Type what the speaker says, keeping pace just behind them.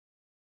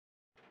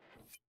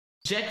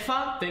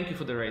Jackfa, thank you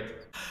for the raid.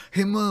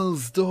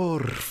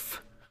 Himmelsdorf.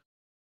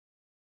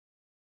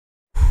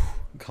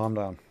 Calm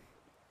down.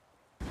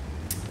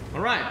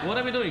 Alright, what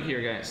are we doing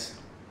here, guys?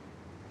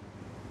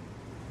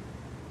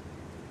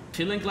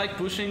 Feeling like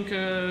pushing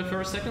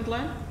for a second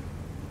line?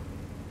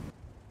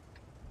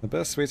 The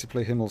best way to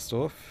play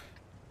Himmelsdorf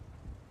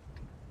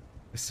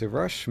is to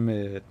rush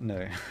mid.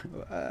 No.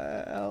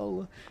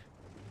 Well.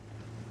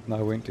 No,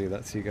 I won't do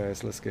that to you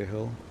guys. Let's go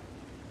hill.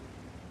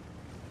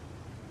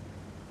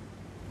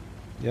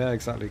 Yeah,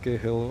 exactly. Go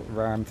hill,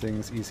 ram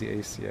things, easy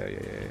ace. Yeah.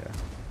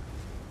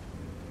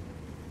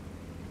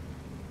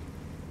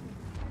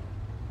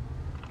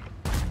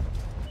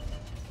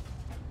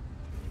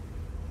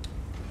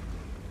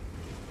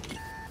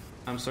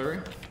 I'm sorry.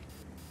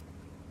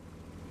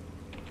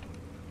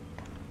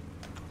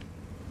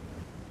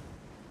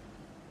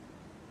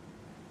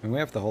 And we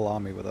have the whole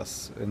army with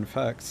us. In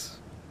fact,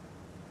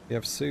 we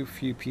have so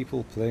few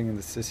people playing in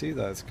the city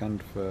that it's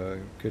kind of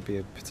could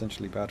be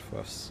potentially bad for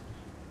us.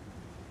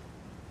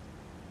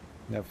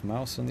 We have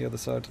Mouse on the other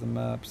side of the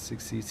map,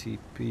 6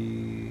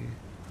 ETP.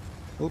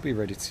 We'll be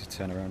ready to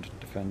turn around and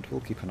defend.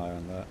 We'll keep an eye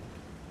on that.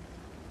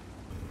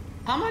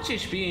 How much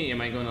HP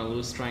am I gonna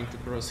lose trying to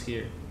cross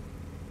here?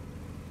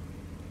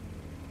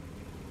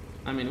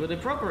 I mean, with the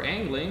proper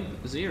angling,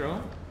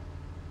 0.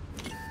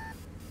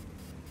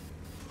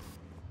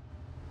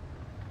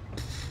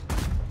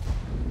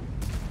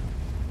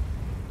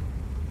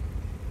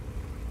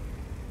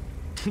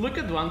 Look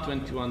at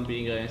 121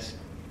 B, guys.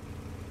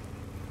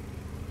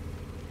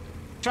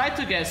 Try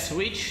to guess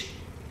which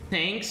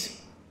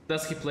tanks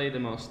does he play the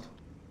most.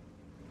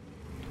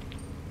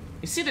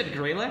 You see that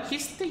gorilla? He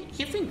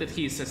thinks that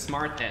he's a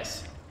smart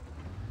ass.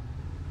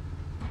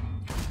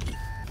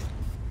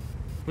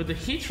 With the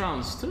heat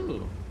rounds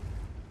too.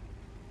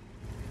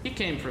 He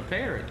came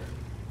prepared.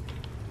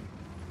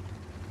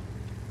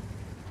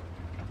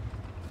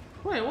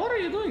 Wait, what are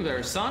you doing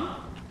there, son?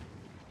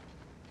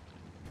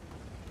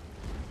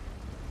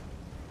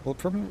 Well,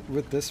 the problem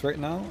with this right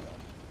now,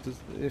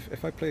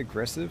 if I play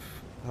aggressive,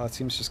 our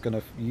team's just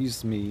gonna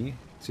use me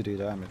to do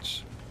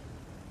damage.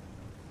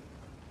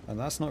 And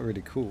that's not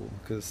really cool,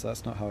 because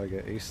that's not how I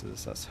get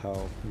aces, that's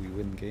how we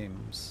win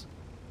games.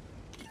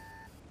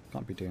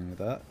 Can't be doing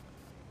that.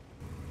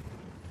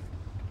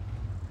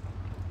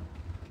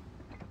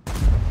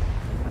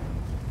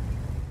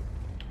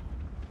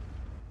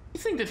 You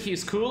think that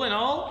he's cool and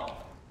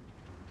all?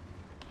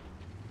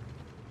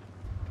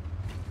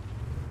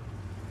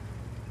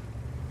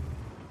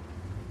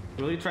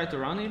 Will you try to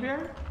run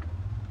EBR?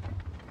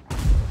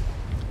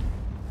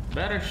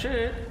 Better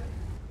shit.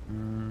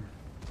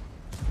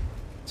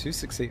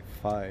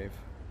 2685.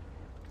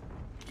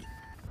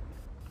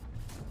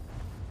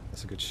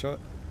 That's a good shot.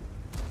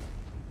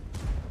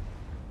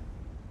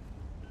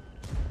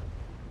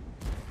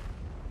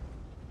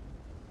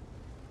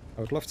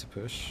 I would love to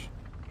push.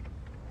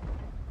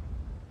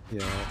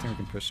 Yeah, I think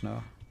we can push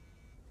now.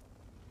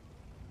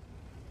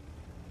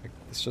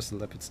 It's just the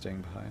leopard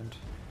staying behind.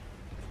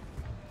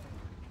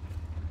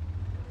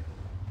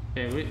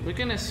 Okay, we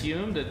can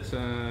assume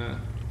that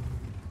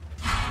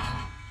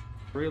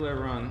relay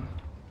run.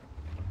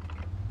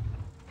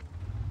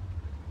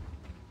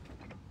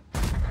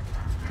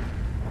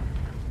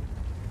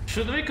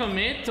 Should we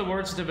commit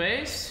towards the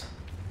base?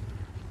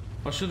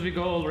 Or should we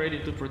go already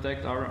to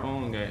protect our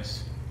own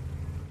guys?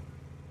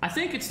 I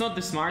think it's not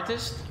the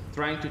smartest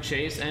trying to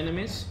chase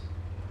enemies.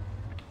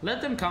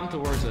 Let them come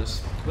towards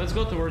us. Let's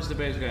go towards the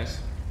base, guys.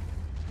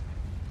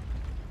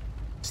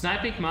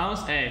 Sniping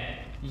mouse, hey,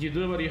 you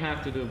do what you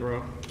have to do,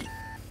 bro.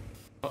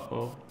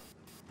 Uh-oh.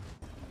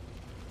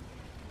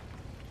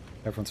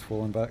 Everyone's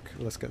falling back.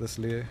 Let's get this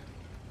Leo.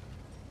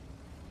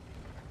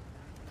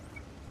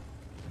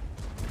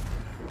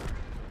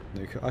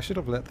 No, I should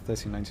have let the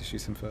 1390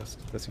 shoot him first.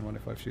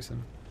 1315 shoot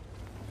him.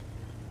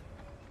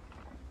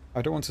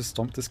 I don't want to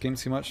stomp this game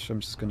too much. I'm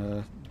just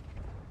gonna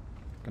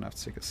have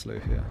to take it slow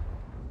here.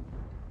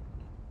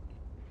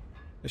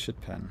 It should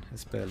pen.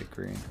 It's barely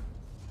green.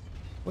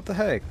 What the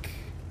heck?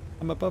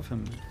 I'm above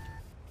him.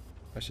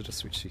 I should have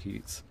switched to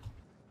heat.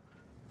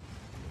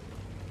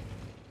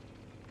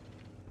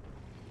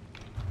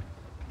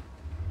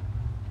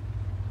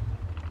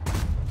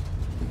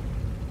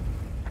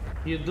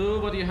 You do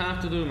what you have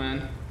to do,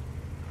 man.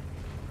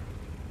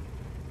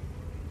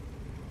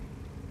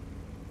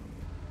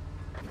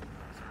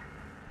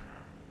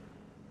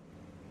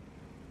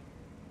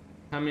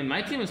 I mean,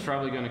 my team is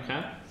probably gonna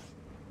cap.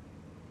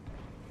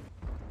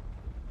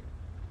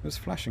 It was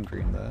flashing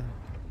green there.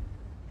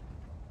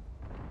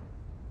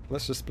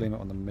 Let's just blame it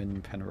on the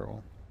min pen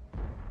roll.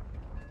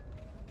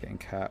 Getting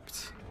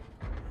capped.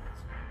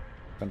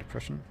 Defend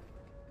depression.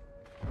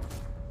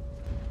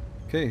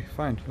 Okay,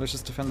 fine. Let's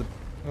just defend the...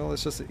 Well,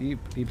 it's just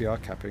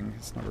EBR capping.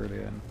 It's not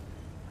really in.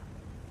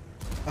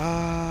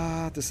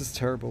 Ah, this is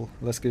terrible.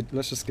 Let's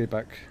just go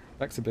back.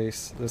 Back to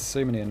base. There's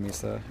so many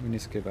enemies there. We need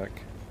to go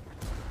back.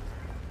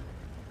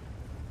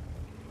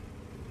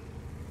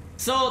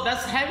 So,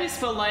 does heavy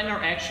spell liner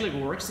actually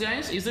works,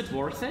 guys? Is it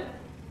worth it?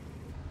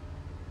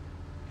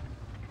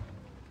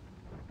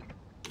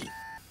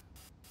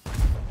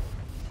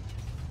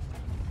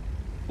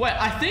 Well,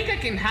 I think I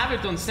can have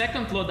it on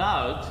second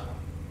loadout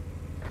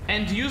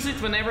and use it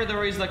whenever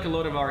there is like a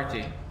lot of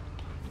RT.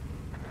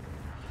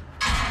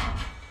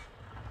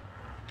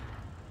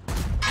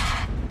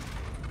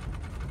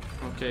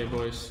 Okay,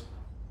 boys.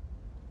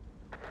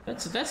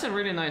 That's a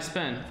really nice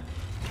pen,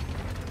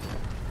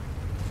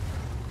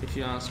 if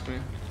you ask me.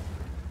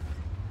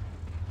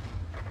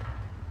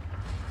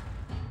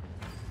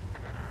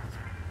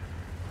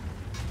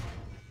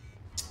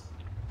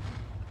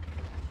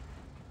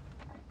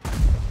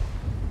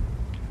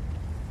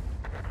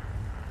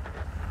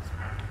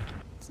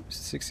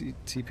 $60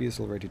 TP is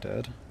already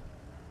dead.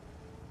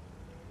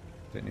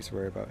 Don't need to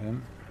worry about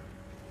him.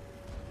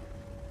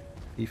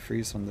 He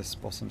frees on this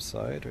bottom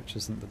side, which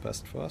isn't the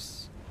best for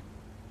us.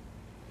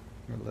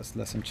 Let's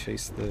let him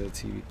chase the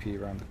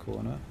TVP around the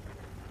corner.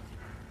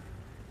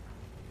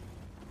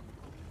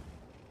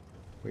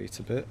 Wait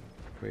a bit,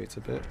 wait a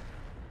bit.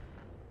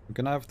 We're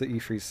gonna have the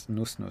E-freeze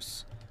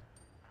Nus.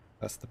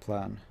 That's the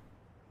plan.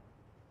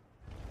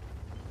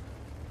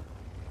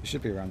 He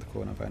should be around the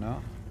corner by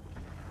now.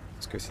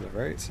 Let's go to the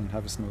right and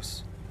have his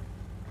Nus.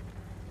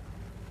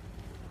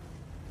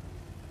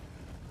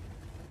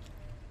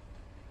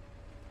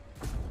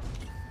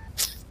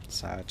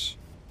 Sag.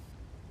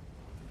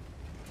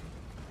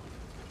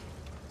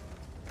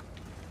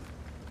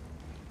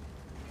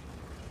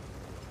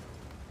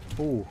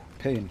 Oh,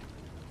 pain.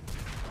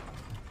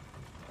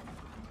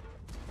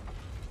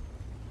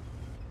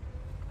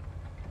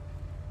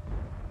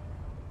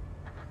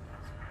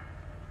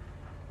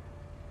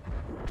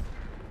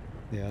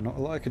 Yeah, not a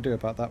lot I could do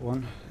about that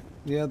one.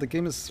 Yeah, the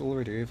game is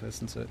already over,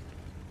 isn't it?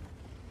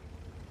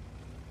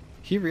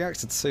 He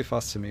reacted so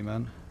fast to me,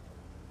 man.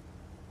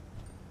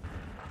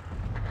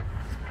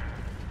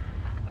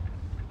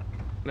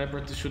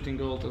 Leopard is shooting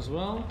gold as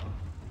well.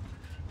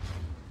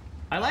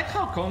 I like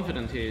how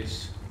confident he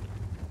is.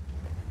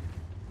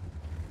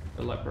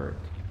 The Leopard.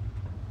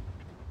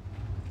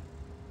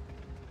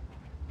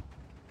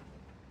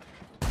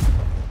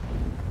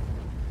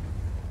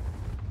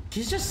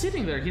 He's just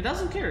sitting there. He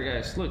doesn't care,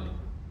 guys. Look.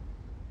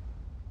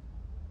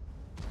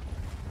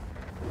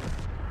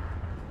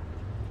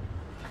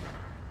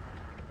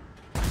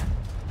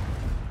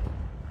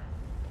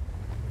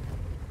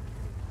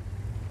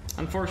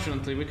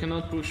 Unfortunately, we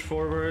cannot push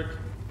forward.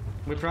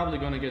 We're probably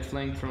gonna get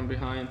flanked from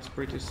behind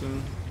pretty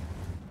soon.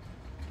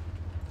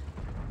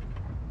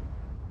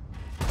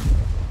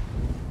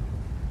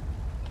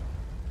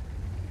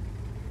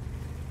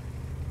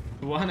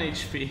 One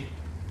HP.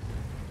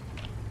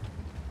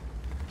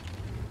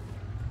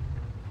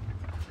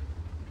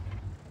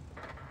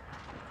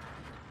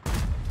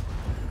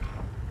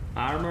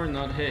 Armor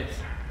not hit.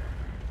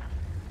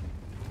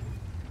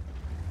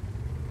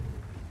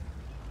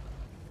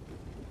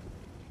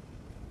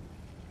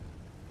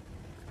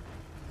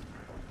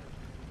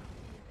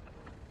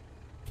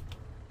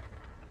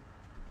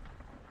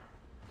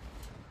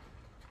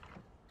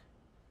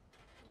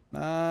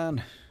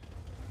 Man.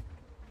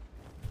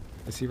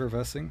 Is he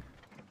reversing?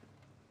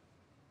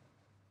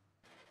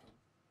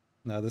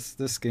 No,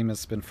 this game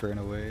has been thrown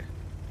away.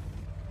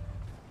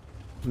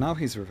 Now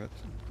he's reversed.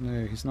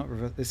 No, he's not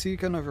reverse. Is he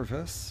gonna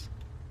reverse?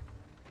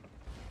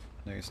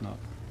 No, he's not.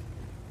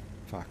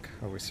 Fuck,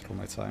 I wasted all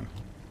my time.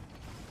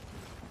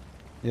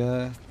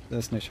 Yeah,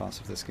 there's no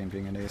chance of this game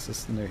being an ace.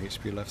 There's no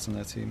HP left on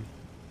their team.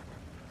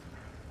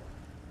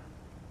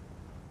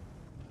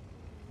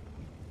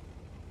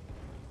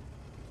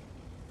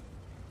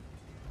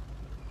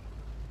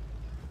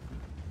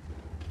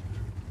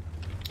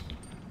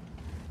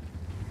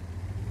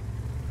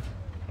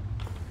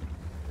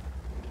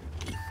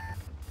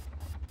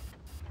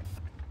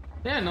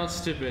 Yeah, not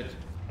stupid.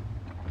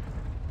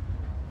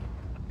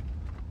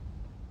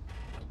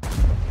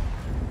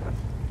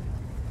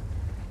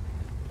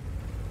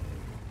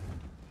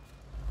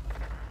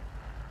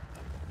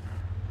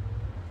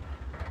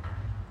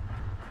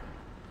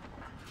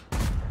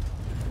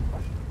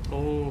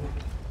 Oh.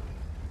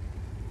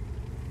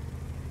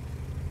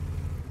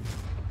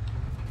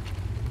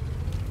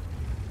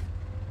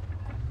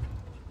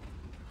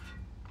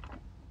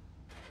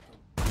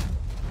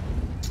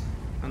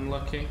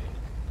 Unlucky.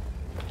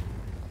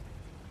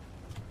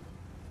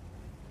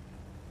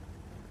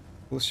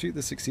 We'll shoot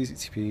the 60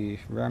 TP,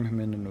 ram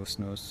him in the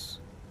nose,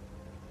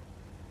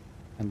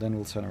 and then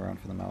we'll turn around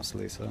for the mouse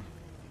later.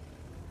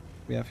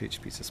 We have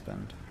HP to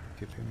spend.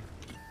 Keep him.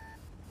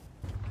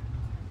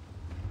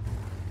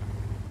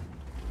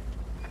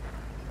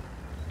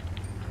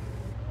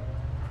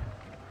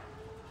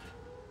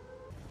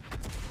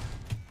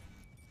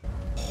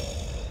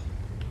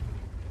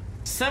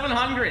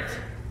 $700.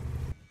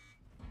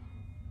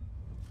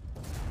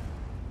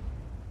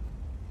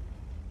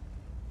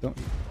 Don't.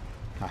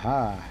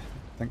 Haha.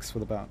 Thanks for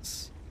the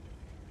bounce.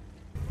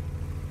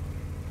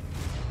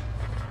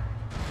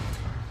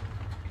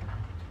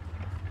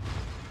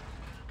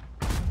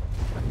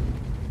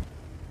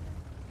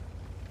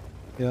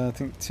 Yeah, I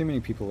think too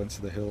many people went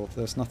to the hill.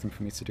 There's nothing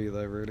for me to do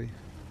there, really.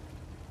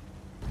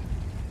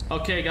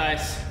 Okay,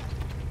 guys.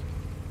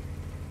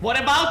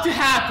 What about to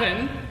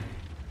happen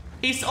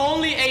is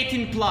only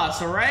 18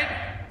 plus, alright?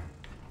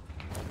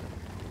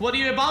 What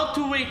you're about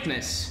to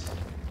witness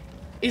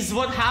is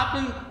what's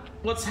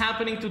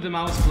happening to the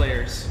mouse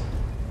players.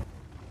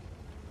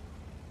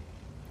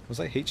 Was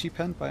I HE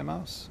penned by a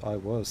mouse? I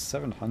was.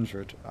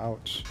 700.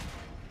 Ouch.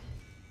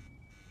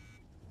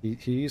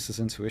 He used his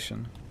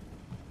intuition.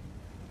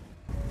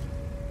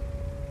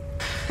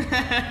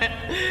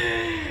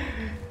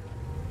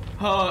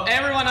 Oh,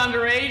 everyone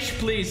underage,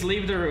 please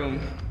leave the room.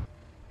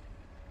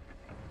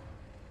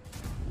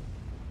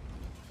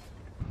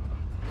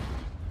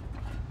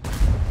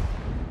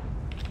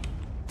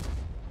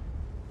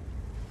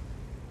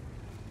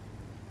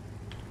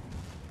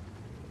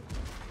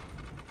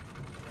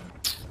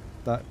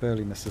 That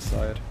barely missed the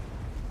side.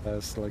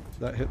 There's like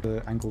that hit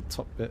the angled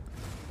top bit.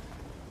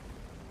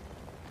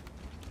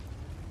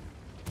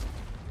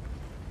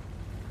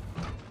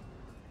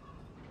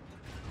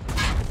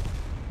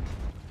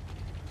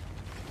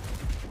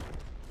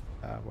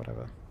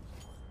 Whatever.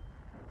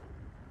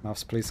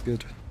 Mouse plays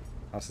good.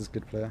 Mouse is a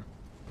good player.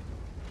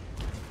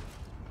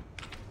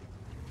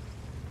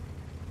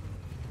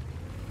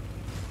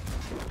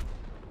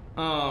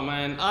 Oh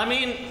man, I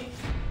mean...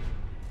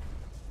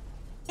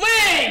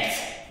 Wait!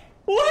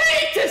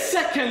 Wait a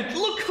second!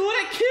 Look who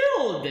I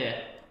killed!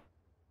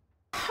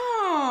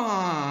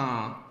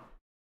 Huh.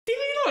 Did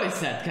you notice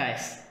that,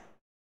 guys?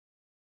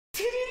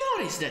 Did you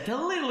notice that? A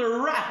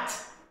little rat!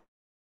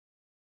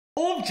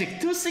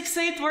 Object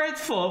 268 word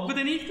fob with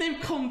a nickname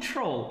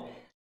Control.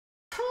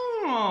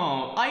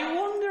 Oh, I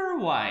wonder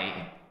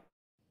why.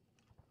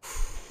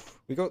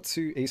 We got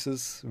two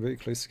aces very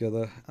close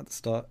together at the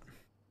start.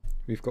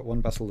 We've got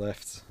one battle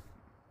left.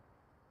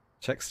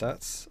 Check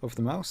stats of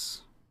the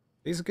mouse.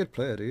 He's a good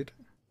player, dude.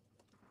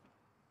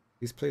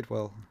 He's played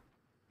well.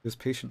 He was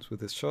patient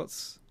with his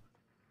shots.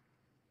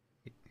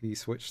 He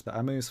switched the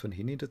ammos when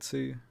he needed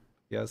to.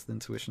 He has the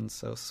intuition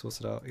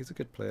sorted out. He's a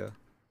good player.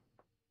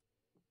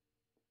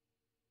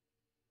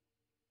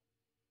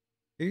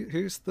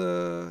 Who's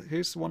the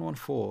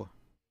 114?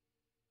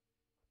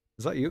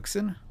 Is that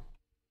iyouxin?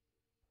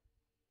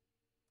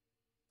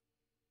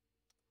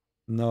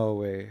 No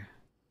way.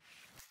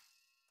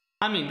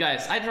 I mean,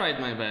 guys, I tried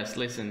my best.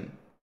 Listen,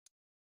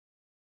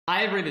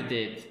 I really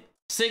did.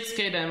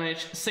 6k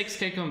damage,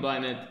 6k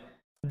combined.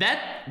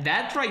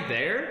 That right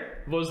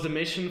there was the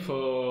mission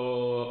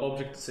for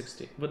Object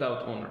 60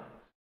 without honor,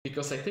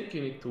 because I think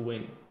you need to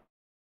win.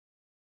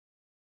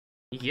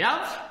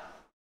 Yup,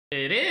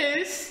 it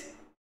is.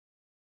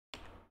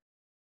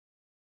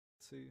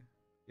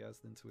 He has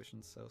the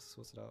intuition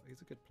sorted out.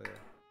 He's a good player.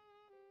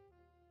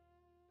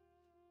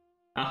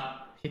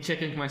 Ah, he's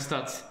checking my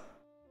stats.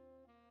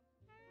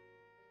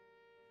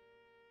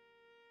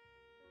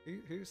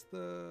 Who's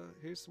the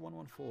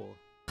 114?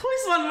 Who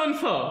is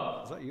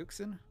 114? Is that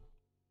iyouxin?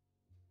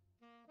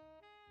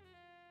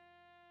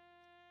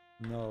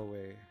 No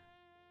way.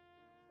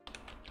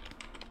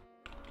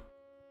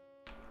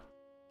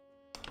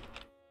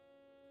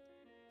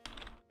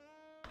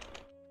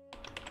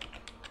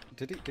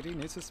 Did he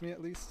notice me at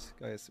least?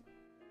 Guys.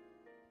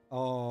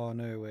 Oh,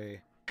 no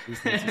way.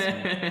 He's noticed me.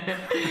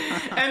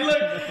 And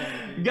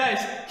look,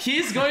 guys,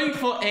 he's going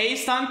for A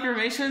stun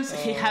cremations.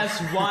 He has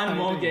one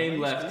more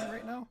game left.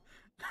 Right now?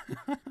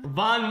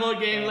 One more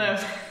game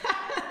left.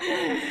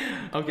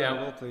 Okay.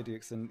 Well played,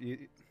 iyouxin.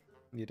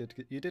 You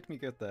did me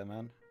good there,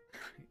 man.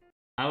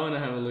 I wanna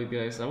have a look,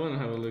 guys. I wanna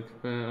have a look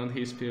on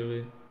his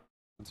POV.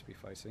 To be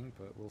fighting,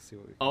 but we'll see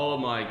what we can Oh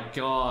my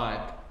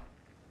god.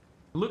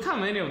 Look how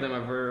many of them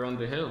are on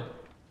the hill.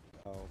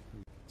 Oh,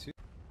 two.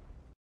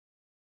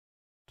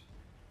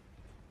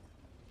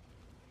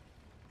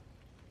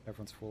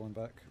 Everyone's falling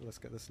back. Let's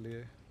get this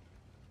Leo.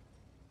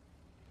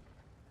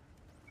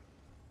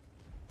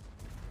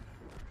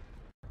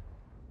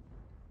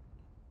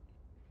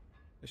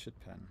 It should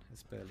pen.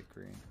 It's barely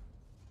green.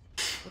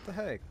 What the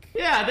heck?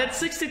 Yeah, that's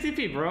 60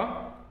 TP,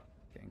 bro.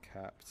 Getting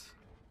capped.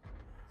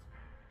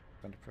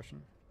 Under pressure.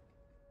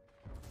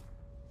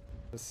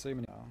 There's so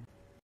many now.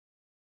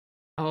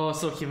 Oh,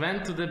 so he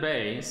went to the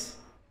base.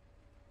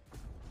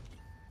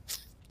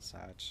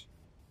 Sad.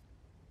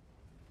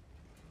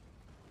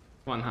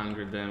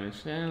 100 damage.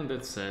 Yeah,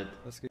 that's sad.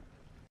 Let's get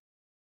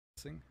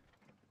sing.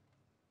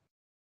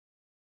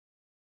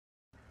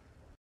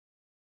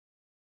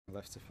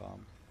 Left to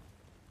farm.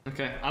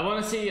 Okay, I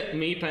wanna see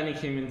me panic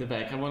him in the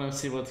back. I wanna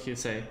see what he'll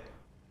say.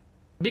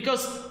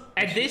 Because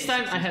at this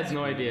time I had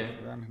no idea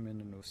Ram him in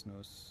the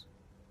nose.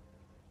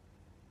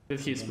 that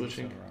he's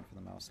pushing. Turn around for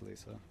the mouse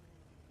later.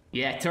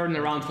 Yeah, turn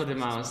around for the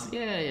mouse.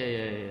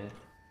 Yeah.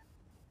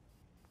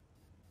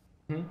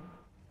 Hmm?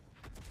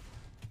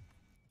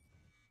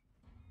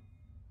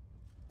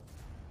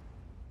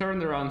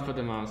 Turn around for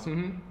the mouse.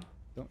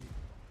 Don't.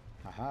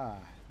 Haha.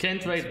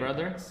 Can't wait,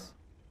 brother.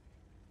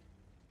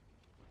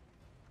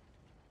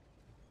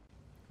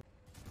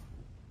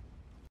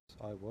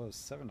 I was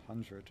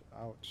 700.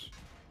 Ouch.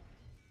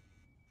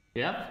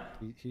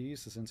 Yep. He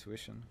used his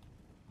intuition.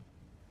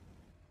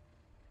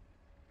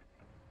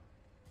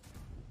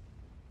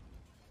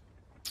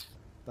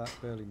 That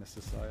barely missed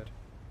the side.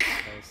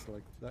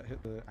 That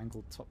hit the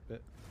angled top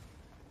bit.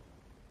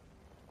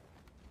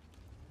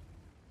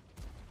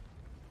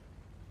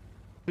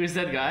 Who is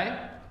that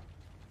guy?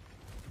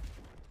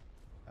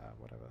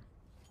 Whatever.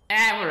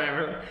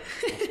 Whatever.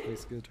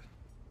 Plays good.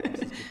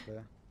 He's a good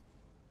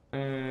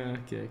player.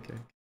 Okay.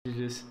 You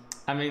just,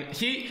 I mean,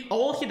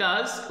 all he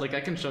does, like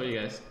I can show you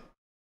guys.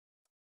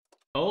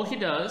 All he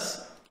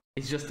does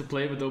is just to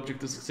play with the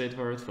object to succeed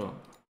for its foe.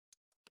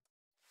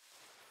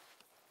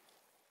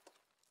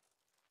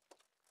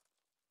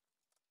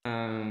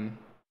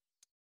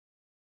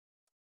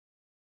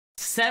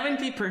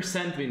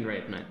 70% win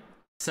rate, man.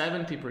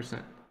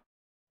 70%.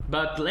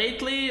 But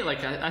lately,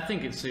 like I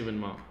think it's even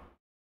more.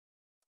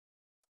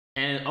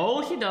 And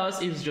all he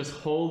does is just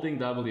holding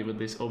W with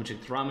this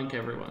object, ramming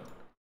everyone.